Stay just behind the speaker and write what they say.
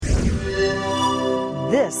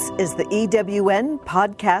This is the EWN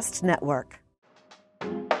Podcast Network.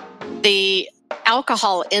 The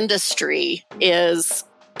alcohol industry is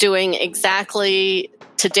doing exactly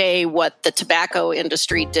today what the tobacco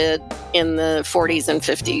industry did in the 40s and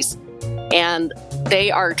 50s. And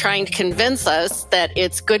they are trying to convince us that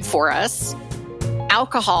it's good for us.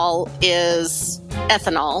 Alcohol is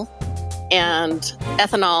ethanol, and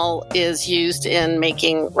ethanol is used in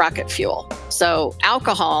making rocket fuel. So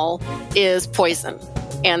alcohol is poison,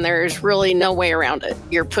 and there's really no way around it.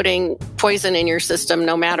 You're putting poison in your system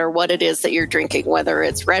no matter what it is that you're drinking, whether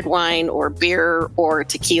it's red wine or beer or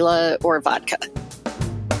tequila or vodka.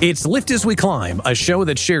 It's Lift As We Climb, a show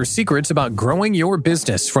that shares secrets about growing your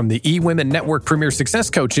business from the eWomen Network Premier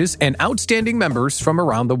Success Coaches and outstanding members from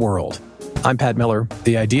around the world. I'm Pat Miller,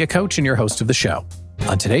 the Idea Coach and your host of the show.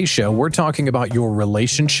 On today's show, we're talking about your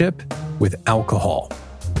relationship with alcohol.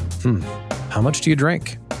 How much do you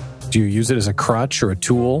drink? Do you use it as a crutch or a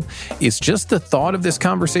tool? Is just the thought of this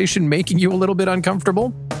conversation making you a little bit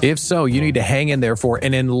uncomfortable? If so, you need to hang in there for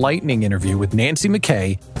an enlightening interview with Nancy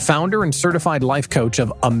McKay, founder and certified life coach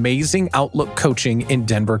of Amazing Outlook Coaching in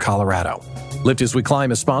Denver, Colorado. Lift As We Climb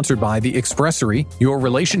is sponsored by The Expressory, your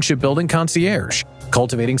relationship building concierge,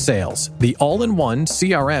 Cultivating Sales, the all-in-one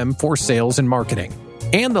CRM for sales and marketing,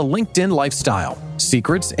 and the LinkedIn Lifestyle,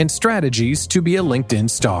 secrets and strategies to be a LinkedIn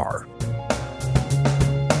star.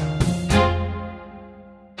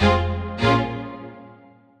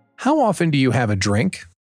 How often do you have a drink?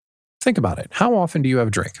 Think about it. How often do you have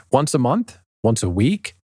a drink? Once a month? Once a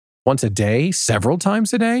week? Once a day? Several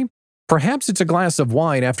times a day? Perhaps it's a glass of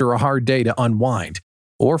wine after a hard day to unwind.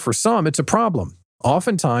 Or for some, it's a problem.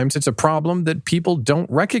 Oftentimes, it's a problem that people don't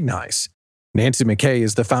recognize. Nancy McKay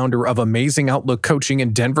is the founder of Amazing Outlook Coaching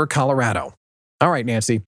in Denver, Colorado. All right,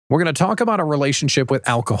 Nancy, we're going to talk about a relationship with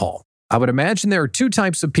alcohol. I would imagine there are two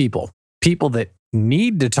types of people that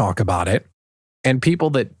need to talk about it and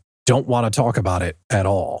people that don't want to talk about it at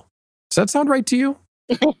all. Does that sound right to you?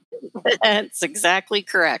 That's exactly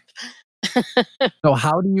correct. So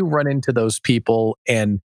how do you run into those people?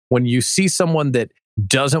 And when you see someone that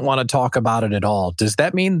doesn't want to talk about it at all, does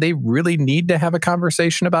that mean they really need to have a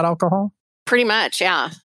conversation about alcohol? Pretty much,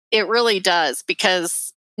 yeah. It really does,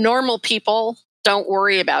 because normal people don't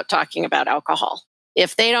worry about talking about alcohol.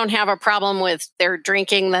 If they don't have a problem with their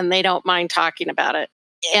drinking, then they don't mind talking about it.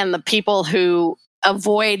 And the people who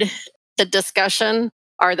avoid the discussion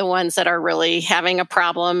are the ones that are really having a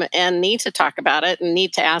problem and need to talk about it and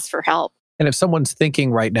need to ask for help. And if someone's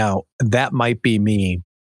thinking right now, that might be me,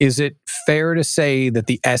 is it fair to say that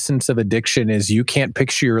the essence of addiction is you can't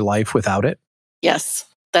picture your life without it? Yes,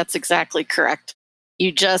 that's exactly correct.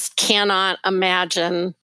 You just cannot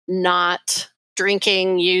imagine not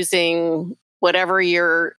drinking, using whatever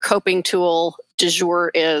your coping tool du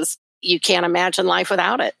jour is. You can't imagine life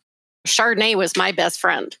without it. Chardonnay was my best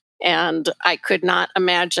friend, and I could not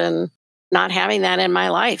imagine not having that in my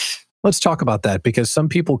life. Let's talk about that, because some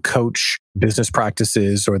people coach business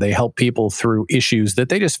practices or they help people through issues that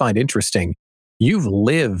they just find interesting. You've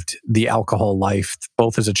lived the alcohol life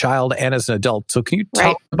both as a child and as an adult. So can you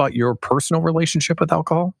talk about your personal relationship with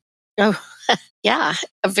alcohol? Oh, yeah,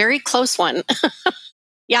 a very close one.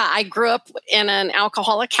 Yeah, I grew up in an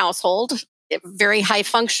alcoholic household. Very high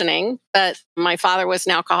functioning, but my father was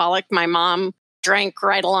an alcoholic. My mom drank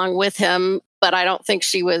right along with him, but I don't think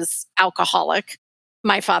she was alcoholic.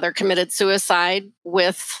 My father committed suicide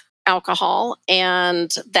with alcohol,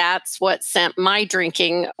 and that's what sent my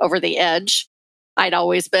drinking over the edge. I'd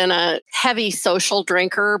always been a heavy social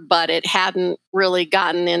drinker, but it hadn't really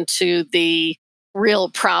gotten into the real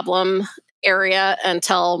problem area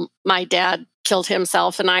until my dad killed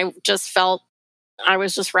himself, and I just felt I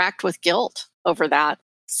was just racked with guilt over that.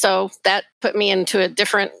 So that put me into a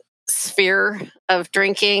different sphere of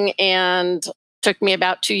drinking and took me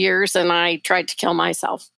about 2 years, and I tried to kill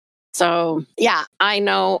myself. So yeah, I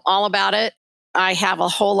know all about it. I have a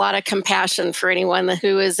whole lot of compassion for anyone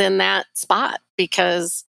who is in that spot,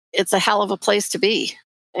 because it's a hell of a place to be.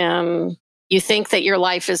 And you think that your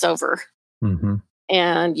life is over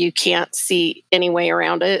and you can't see any way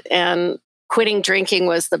around it. And quitting drinking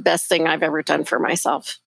was the best thing I've ever done for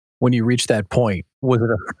myself. When you reached that point, was it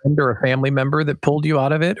a friend or a family member that pulled you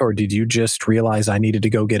out of it? Or did you just realize I needed to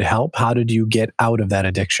go get help? How did you get out of that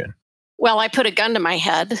addiction? Well, I put a gun to my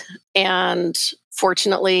head. And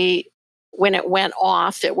fortunately, when it went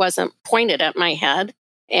off, it wasn't pointed at my head.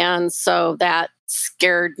 And so that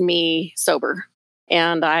scared me sober.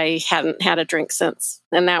 And I hadn't had a drink since.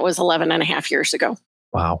 And that was 11 and a half years ago.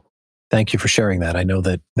 Wow. Thank you for sharing that. I know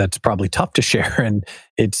that that's probably tough to share. And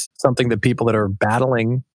it's something that people that are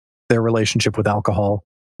battling their relationship with alcohol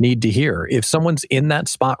need to hear? If someone's in that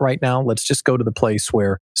spot right now, let's just go to the place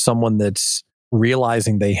where someone that's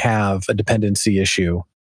realizing they have a dependency issue,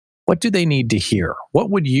 what do they need to hear? What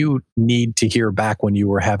would you need to hear back when you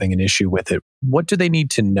were having an issue with it? What do they need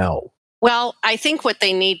to know? Well, I think what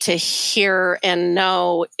they need to hear and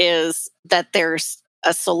know is that there's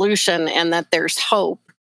a solution and that there's hope,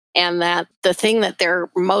 and that the thing that they're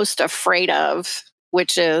most afraid of,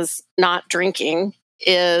 which is not drinking,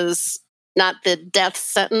 is not the death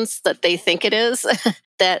sentence that they think it is,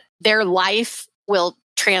 that their life will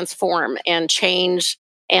transform and change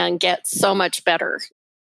and get so much better.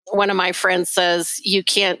 One of my friends says, you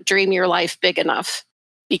can't dream your life big enough,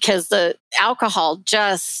 because the alcohol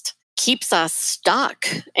just keeps us stuck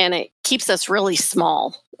and it keeps us really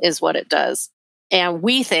small is what it does. And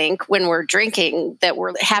we think when we're drinking that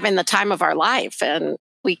we're having the time of our life, and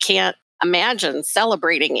we can't imagine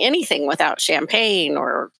celebrating anything without champagne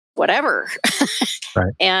or whatever.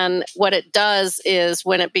 Right. And what it does is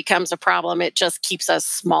when it becomes a problem, it just keeps us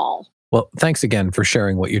small. Well, thanks again for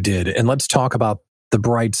sharing what you did. And let's talk about the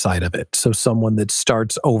bright side of it. So someone that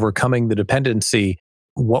starts overcoming the dependency,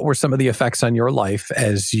 what were some of the effects on your life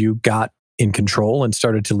as you got in control and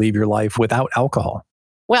started to leave your life without alcohol?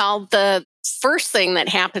 Well, the first thing that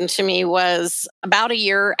happened to me was about a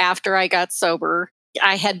year after I got sober.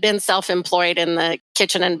 I had been self-employed in the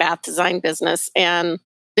kitchen and bath design business, and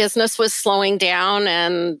business was slowing down.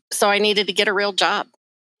 And so I needed to get a real job.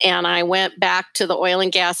 And I went back to the oil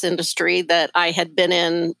and gas industry that I had been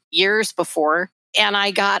in years before. And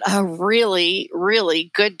I got a really,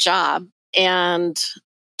 really good job and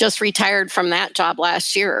just retired from that job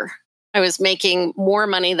last year. I was making more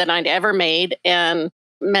money than I'd ever made and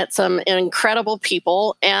met some incredible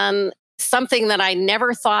people, and something that I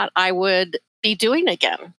never thought I would be doing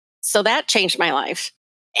again. So that changed my life.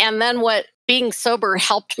 And then what being sober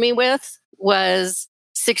helped me with was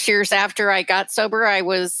 6 years after I got sober, I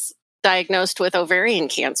was diagnosed with ovarian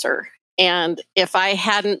cancer. And if I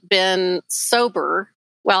hadn't been sober,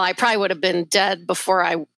 well, I probably would have been dead before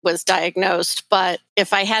I was diagnosed. But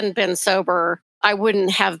if I hadn't been sober, I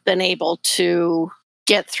wouldn't have been able to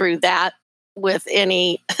get through that with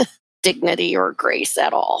any dignity or grace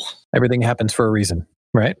at all. Everything happens for a reason,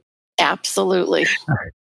 right? Absolutely. All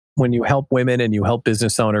right. When you help women and you help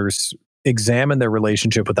business owners examine their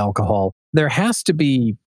relationship with alcohol, there has to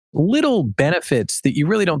be little benefits that you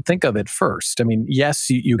really don't think of at first. I mean, yes,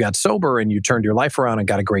 you got sober and you turned your life around and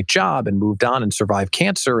got a great job and moved on and survived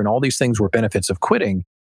cancer, and all these things were benefits of quitting.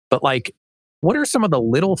 But like, what are some of the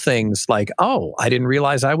little things like, oh, I didn't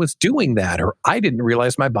realize I was doing that, or I didn't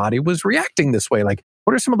realize my body was reacting this way? Like,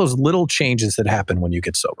 what are some of those little changes that happen when you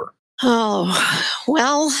get sober? Oh,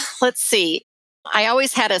 well, let's see. I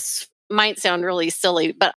always had might sound really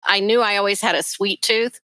silly, but I knew I always had a sweet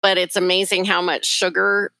tooth, but it's amazing how much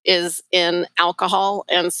sugar is in alcohol.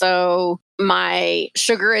 And so my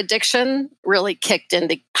sugar addiction really kicked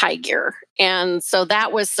into high gear. And so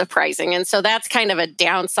that was surprising. And so that's kind of a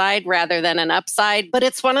downside rather than an upside. But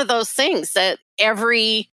it's one of those things that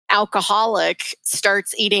every alcoholic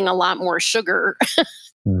starts eating a lot more sugar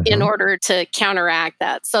in order to counteract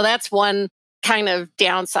that. So that's one kind of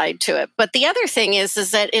downside to it. But the other thing is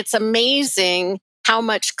that it's amazing how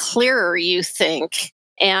much clearer you think.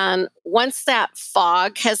 And once that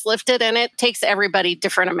fog has lifted, and it takes everybody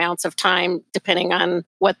different amounts of time depending on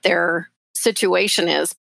what their situation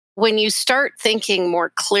is, when you start thinking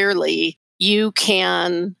more clearly, you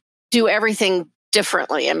can do everything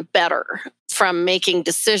differently and better, from making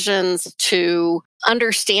decisions to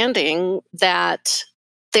understanding that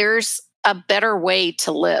there's a better way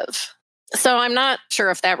to live. So I'm not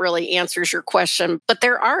sure if that really answers your question, but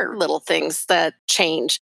there are little things that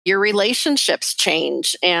change. Your relationships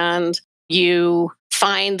change, and you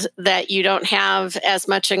find that you don't have as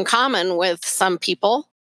much in common with some people,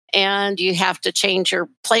 and you have to change your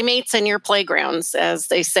playmates and your playgrounds, as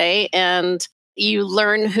they say, and you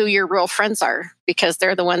learn who your real friends are, because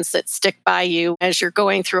they're the ones that stick by you as you're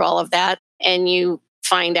going through all of that, and you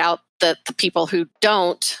find out that the people who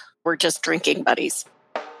don't were just drinking buddies.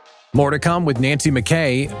 More to come with Nancy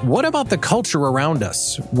McKay. What about the culture around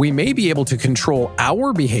us? We may be able to control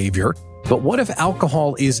our behavior, but what if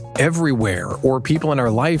alcohol is everywhere or people in our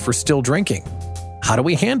life are still drinking? How do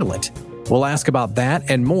we handle it? We'll ask about that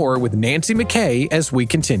and more with Nancy McKay as we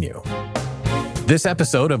continue. This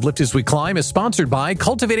episode of Lift As We Climb is sponsored by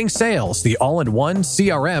Cultivating Sales, the all-in-one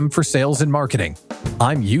CRM for sales and marketing.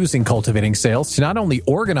 I'm using Cultivating Sales to not only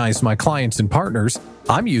organize my clients and partners,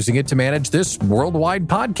 I'm using it to manage this worldwide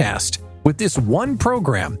podcast. With this one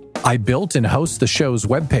program, I built and host the show's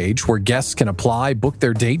webpage where guests can apply, book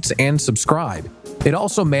their dates, and subscribe. It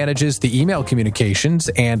also manages the email communications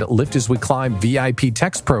and Lift as We Climb VIP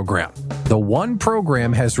text program. The one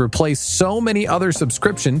program has replaced so many other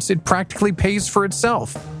subscriptions, it practically pays for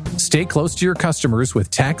itself. Stay close to your customers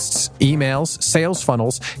with texts, emails, sales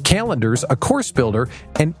funnels, calendars, a course builder,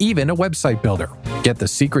 and even a website builder. Get the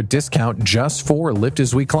secret discount just for Lift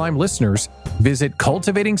as We Climb listeners. Visit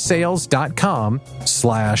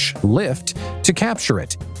cultivatingsales.com/lift to capture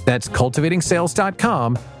it. That's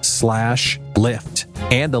cultivatingsales.com/lift.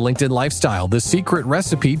 And the LinkedIn Lifestyle, the secret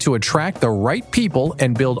recipe to attract the right people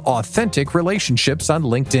and build authentic relationships on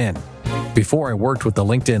LinkedIn. Before I worked with the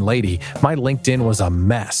LinkedIn lady, my LinkedIn was a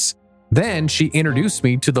mess. Then she introduced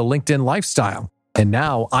me to the LinkedIn Lifestyle, and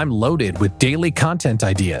now I'm loaded with daily content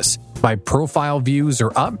ideas. My profile views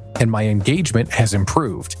are up, and my engagement has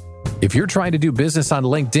improved. If you're trying to do business on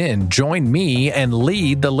LinkedIn, join me and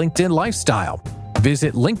lead the LinkedIn Lifestyle.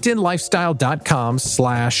 Visit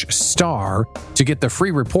linkedinlifestyle.com/star to get the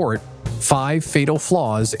free report, 5 Fatal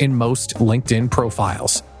Flaws in Most LinkedIn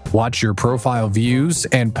Profiles. Watch your profile views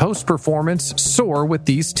and post performance soar with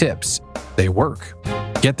these tips. They work.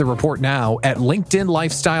 Get the report now at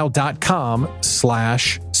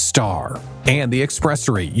linkedinlifestyle.com/star. And the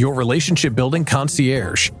Expressory, your relationship building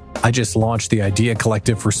concierge. I just launched the Idea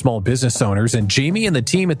Collective for small business owners, and Jamie and the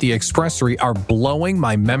team at the Expressory are blowing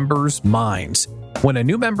my members' minds. When a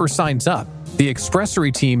new member signs up, the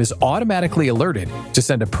Expressory team is automatically alerted to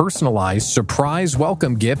send a personalized surprise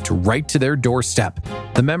welcome gift right to their doorstep.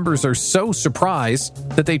 The members are so surprised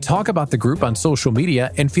that they talk about the group on social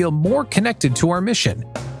media and feel more connected to our mission.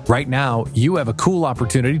 Right now, you have a cool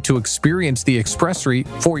opportunity to experience the Expressory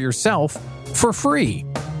for yourself for free.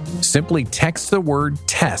 Simply text the word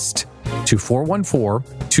TEST to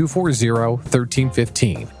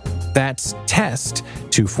 414-240-1315. That's TEST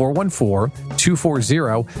to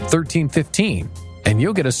 414-240-1315. And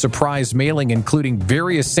you'll get a surprise mailing including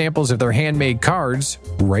various samples of their handmade cards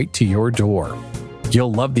right to your door.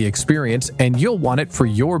 You'll love the experience, and you'll want it for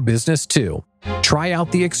your business too. Try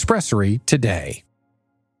out the Expressory today.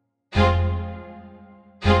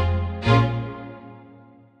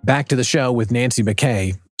 Back to the show with Nancy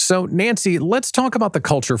McKay. So, Nancy, let's talk about the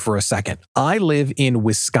culture for a second. I live in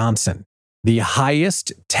Wisconsin, the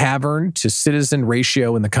highest tavern to citizen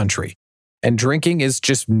ratio in the country. And drinking is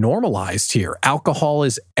just normalized here. Alcohol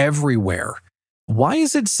is everywhere. Why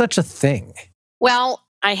is it such a thing? Well,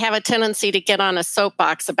 I have a tendency to get on a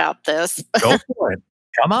soapbox about this. Go for it.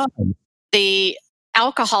 Come on. The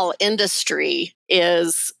alcohol industry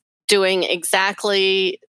is doing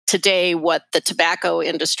exactly today what the tobacco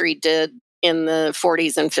industry did in the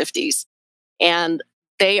 40s and 50s. And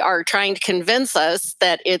they are trying to convince us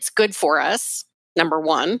that it's good for us, number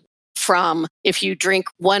one, from if you drink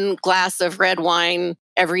one glass of red wine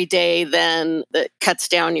every day, then that cuts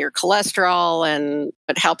down your cholesterol and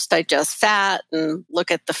it helps digest fat, and look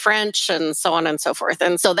at the French and so on and so forth.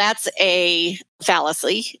 And so that's a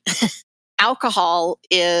fallacy. Alcohol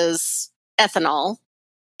is ethanol,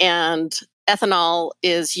 and ethanol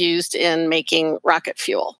is used in making rocket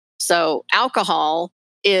fuel. So alcohol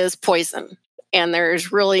is poison, and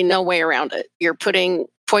there's really no way around it. You're putting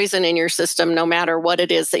poison in your system no matter what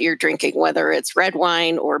it is that you're drinking, whether it's red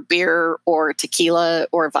wine or beer or tequila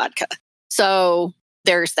or vodka. So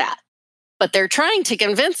there's that. But they're trying to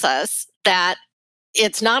convince us that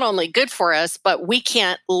it's not only good for us, but we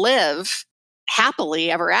can't live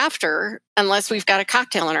happily ever after unless we've got a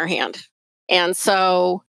cocktail in our hand. And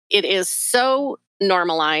so it is so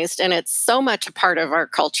normalized, and it's so much a part of our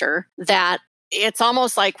culture that it's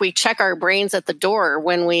almost like we check our brains at the door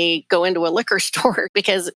when we go into a liquor store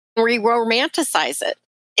because we romanticize it.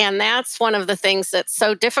 And that's one of the things that's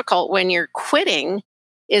so difficult when you're quitting,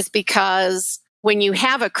 is because when you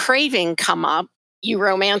have a craving come up, you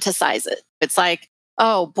romanticize it. It's like,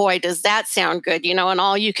 oh boy, does that sound good? And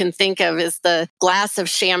all you can think of is the glass of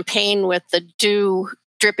champagne with the dew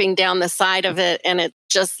dripping down the side of it, and it's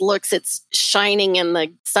shining in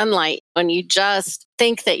the sunlight. When you just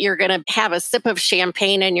think that you're going to have a sip of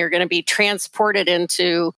champagne and you're going to be transported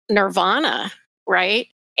into nirvana, right?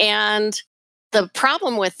 And the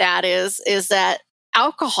problem with that is that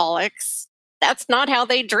alcoholics, that's not how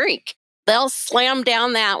they drink. They'll slam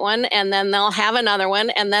down that one, and then they'll have another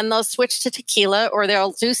one, and then they'll switch to tequila, or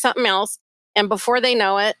they'll do something else. And before they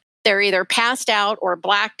know it, they're either passed out or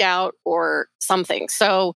blacked out or something.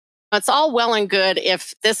 So it's all well and good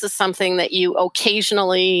if this is something that you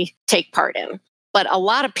occasionally take part in. But a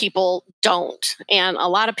lot of people don't. And a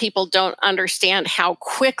lot of people don't understand how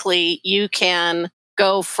quickly you can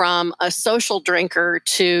go from a social drinker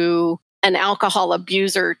to an alcohol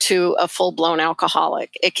abuser to a full-blown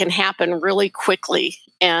alcoholic. It can happen really quickly.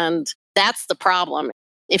 And That's the problem.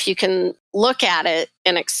 If you can look at it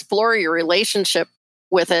and explore your relationship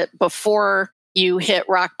with it before you hit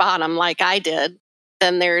rock bottom like I did,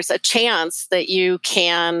 then there's a chance that you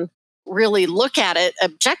can really look at it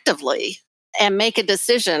objectively and make a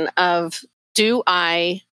decision of, do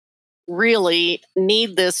I really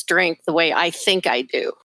need this drink the way I think I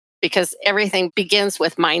do? Because everything begins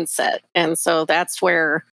with mindset. And so that's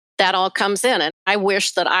where that all comes in. And I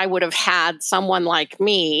wish that I would have had someone like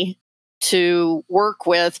me to work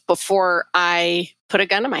with before I put a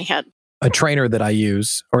gun to my head. A trainer that I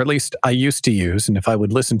use, or at least I used to use, and if I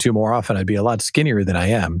would listen to more often, I'd be a lot skinnier than I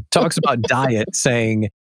am, talks about diet, saying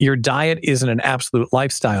your diet isn't an absolute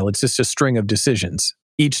lifestyle. It's just a string of decisions.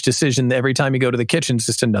 Each decision, every time you go to the kitchen, is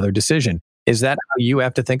just another decision. Is that how you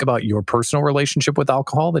have to think about your personal relationship with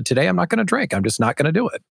alcohol? That today I'm not going to drink. I'm just not going to do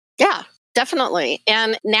it. Yeah, definitely.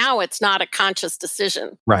 And now it's not a conscious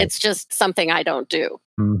decision. Right. It's just something I don't do.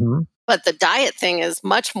 Mm-hmm. But the diet thing is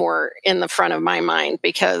much more in the front of my mind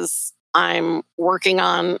because I'm working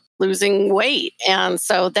on losing weight. And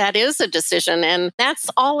so that is a decision. And that's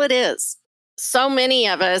all it is. So many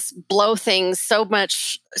of us blow things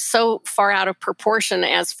so far out of proportion,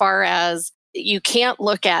 as far as you can't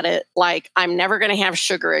look at it like, I'm never going to have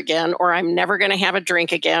sugar again, or I'm never going to have a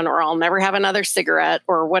drink again, or I'll never have another cigarette,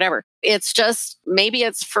 or whatever. It's just, maybe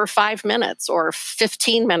it's for 5 minutes or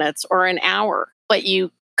 15 minutes or an hour, but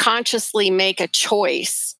you consciously make a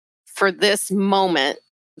choice for this moment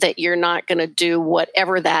that you're not going to do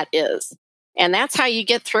whatever that is. And that's how you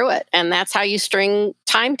get through it. And that's how you string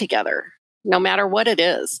time together, no matter what it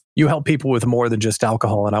is. You help people with more than just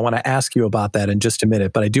alcohol, and I want to ask you about that in just a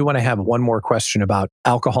minute. But I do want to have one more question about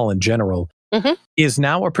alcohol in general. Mm-hmm. Is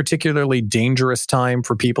now a particularly dangerous time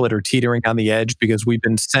for people that are teetering on the edge because we've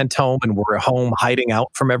been sent home and we're at home hiding out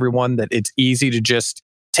from everyone, that it's easy to just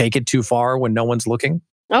take it too far when no one's looking?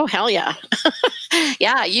 Oh, hell yeah.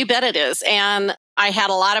 Yeah, you bet it is. And I had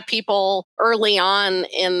a lot of people early on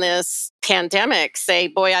in this pandemic say,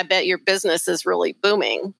 boy, I bet your business is really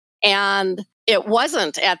booming. And it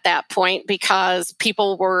wasn't at that point because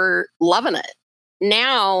people were loving it.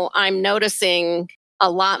 Now I'm noticing a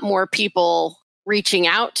lot more people reaching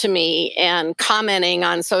out to me and commenting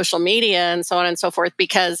on social media and so on and so forth,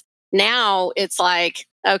 because now it's like,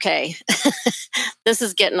 okay, this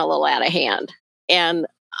is getting a little out of hand. And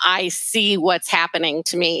I see what's happening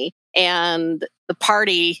to me. And the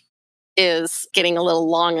party is getting a little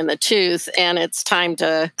long in the tooth, and it's time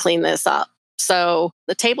to clean this up. So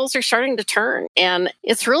the tables are starting to turn, and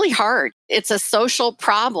it's really hard. It's a social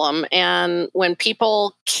problem. And when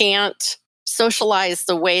people can't socialize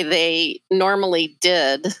the way they normally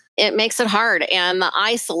did, it makes it hard. And the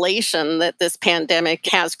isolation that this pandemic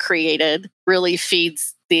has created really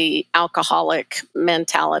feeds the alcoholic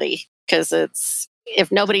mentality, because it's,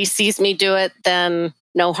 if nobody sees me do it, then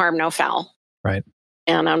no harm, no foul. Right.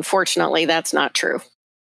 And unfortunately, that's not true.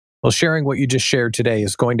 Well, sharing what you just shared today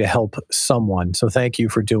is going to help someone. So thank you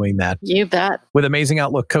for doing that. You bet. With Amazing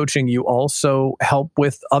Outlook Coaching, you also help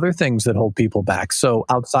with other things that hold people back. So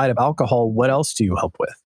outside of alcohol, what else do you help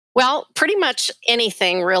with? Well, pretty much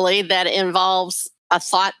anything really that involves a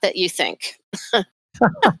thought that you think.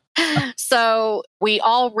 So we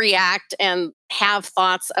all react and have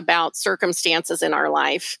thoughts about circumstances in our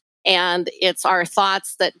life, and it's our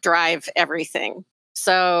thoughts that drive everything.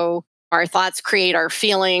 So our thoughts create our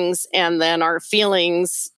feelings, and then our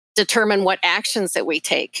feelings determine what actions that we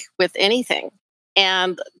take with anything.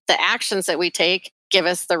 And the actions that we take give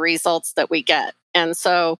us the results that we get. And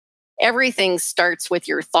so everything starts with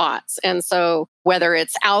your thoughts. And so whether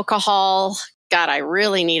it's alcohol, God, I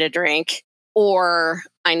really need a drink, or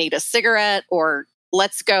I need a cigarette, or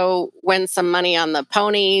let's go win some money on the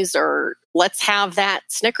ponies, or let's have that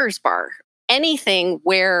Snickers bar. Anything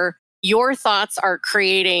where your thoughts are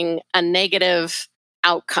creating a negative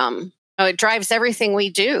outcome. It drives everything we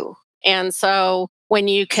do. And so when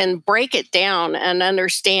you can break it down and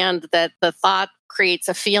understand that the thought creates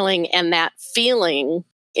a feeling, and that feeling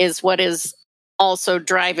is what is also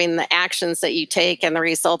driving the actions that you take and the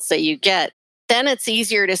results that you get, then it's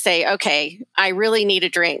easier to say, okay, I really need a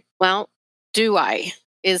drink. Well, do I?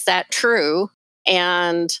 Is that true?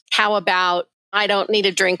 And how about I don't need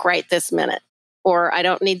a drink right this minute, or I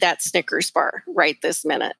don't need that Snickers bar right this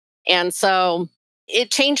minute? And so it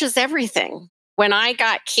changes everything. When I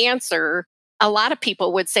got cancer, a lot of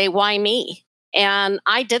people would say, why me? And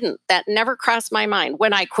I didn't. That never crossed my mind.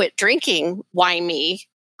 When I quit drinking, why me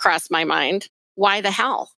crossed my mind. Why the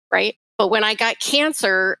hell, right? But when I got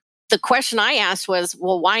cancer, the question I asked was,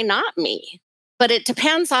 well, why not me? But it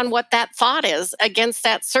depends on what that thought is against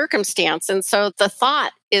that circumstance. And so the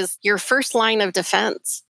thought is your first line of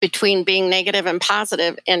defense. between being negative and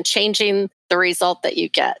positive and changing the result that you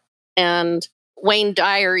get. And Wayne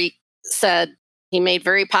Dyer said, he made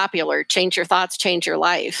very popular, change your thoughts, change your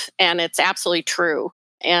life. And it's absolutely true.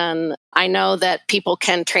 And I know that people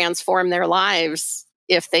can transform their lives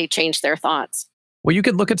if they change their thoughts. Well, you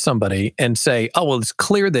could look at somebody and say, oh, well, it's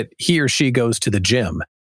clear that he or she goes to the gym,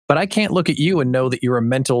 but I can't look at you and know that you're a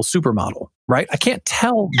mental supermodel, right? I can't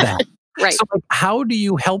tell that. Right. So like, how do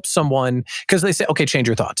you help someone? Because they say, okay, change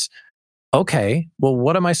your thoughts. Okay, well,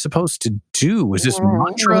 what am I supposed to do? Is this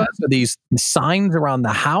mantras? Are these signs around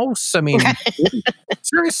the house? I mean,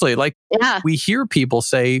 seriously, like we hear people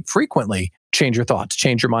say frequently, change your thoughts,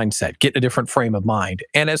 change your mindset, get in a different frame of mind.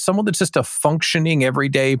 And as someone that's just a functioning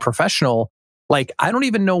everyday professional, like I don't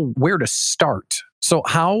even know where to start. So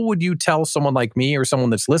how would you tell someone like me or someone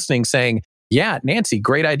that's listening saying, yeah, Nancy,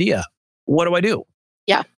 great idea. What do I do?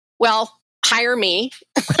 Yeah, well, hire me.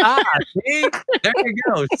 See? There you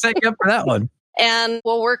go. Set you up for that one. And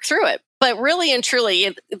we'll work through it. But really and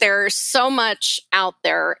truly, there's so much out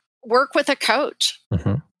there. Work with a coach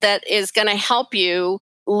that is going to help you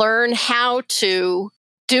learn how to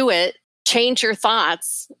do it, change your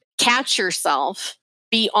thoughts, catch yourself,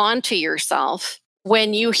 be onto yourself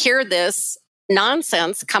when you hear this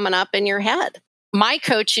nonsense coming up in your head. My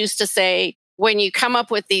coach used to say, when you come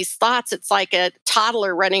up with these thoughts, it's like a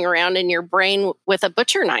toddler running around in your brain with a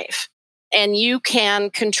butcher knife, and you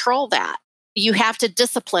can control that. You have to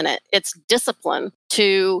discipline it. It's discipline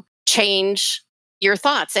to change your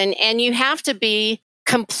thoughts. And you have to be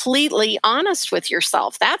completely honest with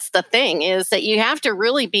yourself. That's the thing, is that you have to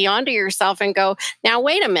really be onto yourself and go, now,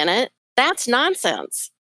 wait a minute, that's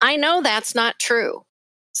nonsense. I know that's not true.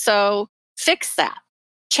 So fix that,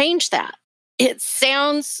 change that. It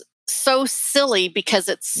sounds so silly because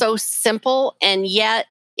it's so simple, and yet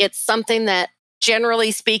it's something that,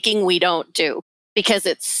 generally speaking, we don't do because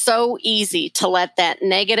it's so easy to let that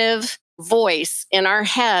negative voice in our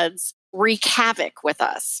heads wreak havoc with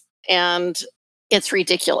us. And it's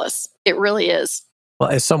ridiculous. It really is. Well,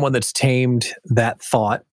 as someone that's tamed that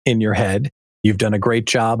thought in your head, you've done a great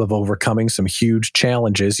job of overcoming some huge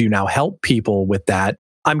challenges. You now help people with that.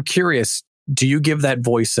 I'm curious, do you give that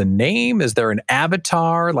voice a name? Is there an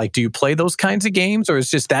avatar? Like, do you play those kinds of games, or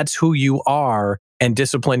is just that's who you are and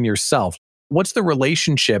discipline yourself? What's the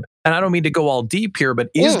relationship? And I don't mean to go all deep here, but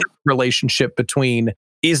is the relationship between,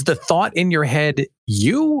 is the thought in your head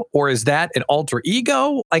you, or is that an alter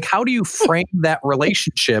ego? Like, how do you frame that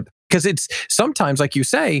relationship? Because it's sometimes, like you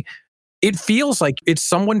say, it feels like it's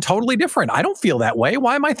someone totally different. I don't feel that way.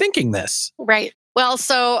 Why am I thinking this? Right. Well,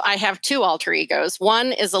 so I have two alter egos.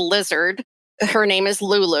 One is a lizard. Her name is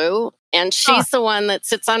Lulu, and she's the one that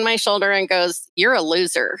sits on my shoulder and goes, you're a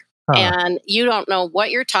loser, and you don't know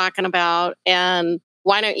what you're talking about, and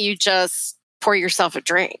why don't you just pour yourself a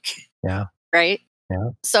drink? Yeah. Right? Yeah.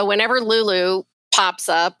 So whenever Lulu pops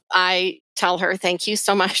up, I tell her, thank you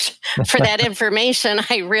so much for that information.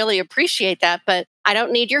 I really appreciate that, but I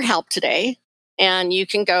don't need your help today, and you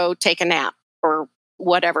can go take a nap or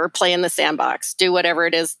whatever, play in the sandbox, do whatever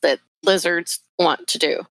it is that lizards want to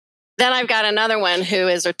do. Then I've got another one who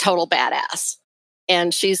is a total badass.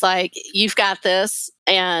 And she's like, you've got this,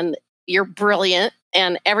 and you're brilliant,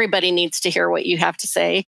 and everybody needs to hear what you have to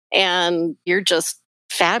say, and you're just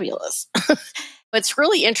fabulous. It's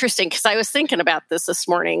really interesting because I was thinking about this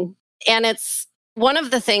morning, and it's one of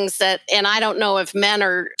the things that, and I don't know if men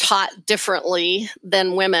are taught differently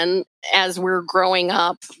than women as we're growing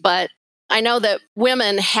up, but I know that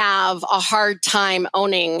women have a hard time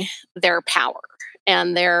owning their power,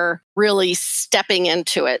 and they're really stepping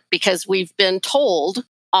into it because we've been told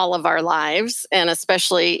all of our lives, and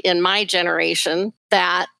especially in my generation,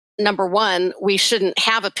 that number one, we shouldn't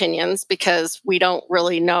have opinions because we don't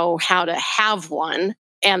really know how to have one.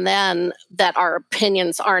 And then that our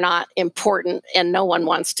opinions are not important and no one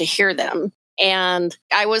wants to hear them. And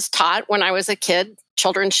I was taught when I was a kid,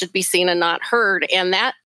 children should be seen and not heard. And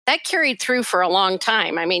that carried through for a long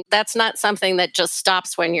time. I mean, that's not something that just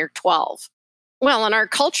stops when you're 12. Well, and our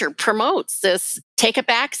culture promotes this take a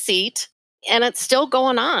back seat, and it's still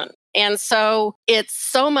going on. And so it's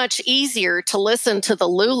so much easier to listen to the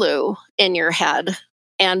Lulu in your head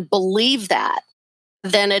and believe that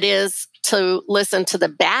than it is to listen to the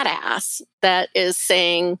badass that is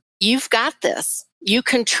saying, you've got this. You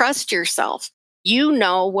can trust yourself. You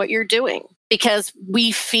know what you're doing, because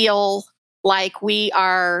we feel like we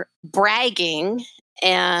are bragging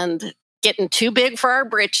and getting too big for our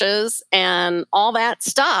britches and all that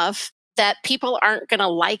stuff, that people aren't going to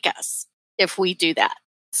like us if we do that.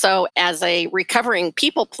 So as a recovering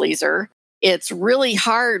people pleaser, it's really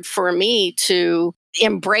hard for me to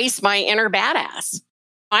embrace my inner badass.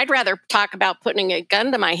 I'd rather talk about putting a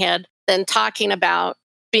gun to my head than talking about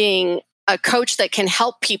being a coach that can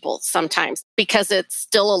help people sometimes, because it's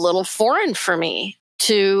still a little foreign for me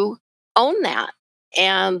to own that.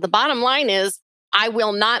 And the bottom line is, I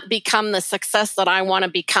will not become the success that I want to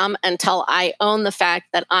become until I own the fact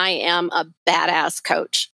that I am a badass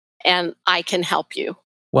coach and I can help you.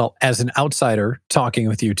 Well, as an outsider talking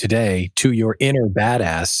with you today, to your inner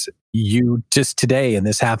badass, you just today in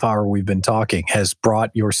this half hour we've been talking has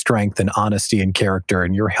brought your strength and honesty and character,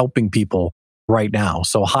 and you're helping people right now.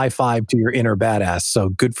 So high five to your inner badass. So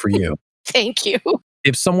good for you. Thank you.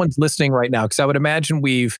 If someone's listening right now, because I would imagine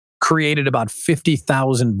we've created about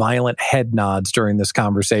 50,000 violent head nods during this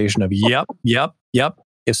conversation of yep.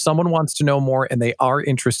 If someone wants to know more and they are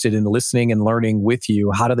interested in listening and learning with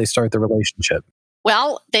you, how do they start the relationship?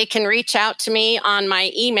 Well, they can reach out to me on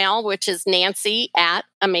my email, which is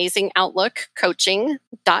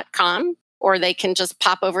nancy@amazingoutlookcoaching.com, or they can just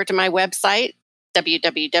pop over to my website,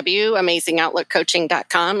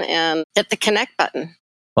 www.amazingoutlookcoaching.com, and hit the connect button.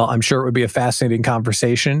 Well, I'm sure it would be a fascinating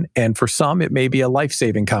conversation. And for some, it may be a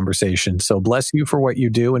life-saving conversation. So bless you for what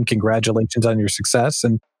you do and congratulations on your success.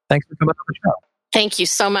 And thanks for coming on the show. Thank you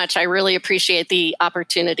so much. I really appreciate the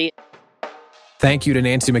opportunity. Thank you to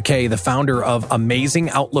Nancy McKay, the founder of Amazing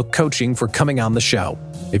Outlook Coaching, for coming on the show.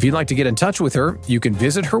 If you'd like to get in touch with her, you can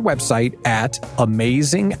visit her website at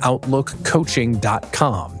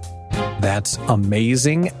amazingoutlookcoaching.com. That's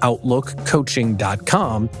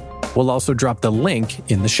amazingoutlookcoaching.com. We'll also drop the link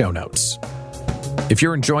in the show notes. If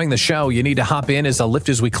you're enjoying the show, you need to hop in as a Lift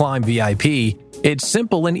As We Climb VIP. It's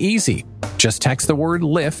simple and easy. Just text the word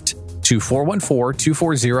LIFT to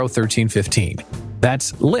 414-240-1315.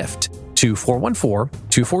 That's LIFT to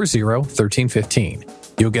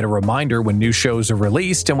 414-240-1315. You'll get a reminder when new shows are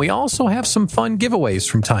released, and we also have some fun giveaways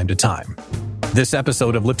from time to time. This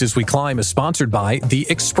episode of Lift As We Climb is sponsored by The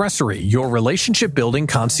Expressory, your relationship building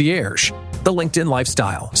concierge, the LinkedIn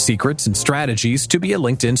lifestyle, secrets and strategies to be a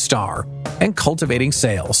LinkedIn star, and Cultivating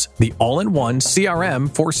Sales, the all-in-one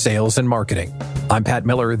CRM for sales and marketing. I'm Pat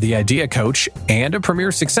Miller, the Idea Coach and a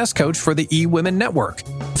Premier Success Coach for the eWomen Network.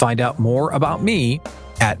 Find out more about me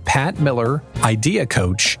at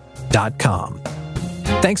patmillerideacoach.com.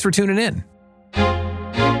 Thanks for tuning in.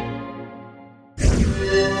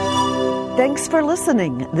 Thanks for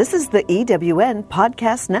listening. This is the EWN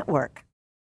Podcast Network.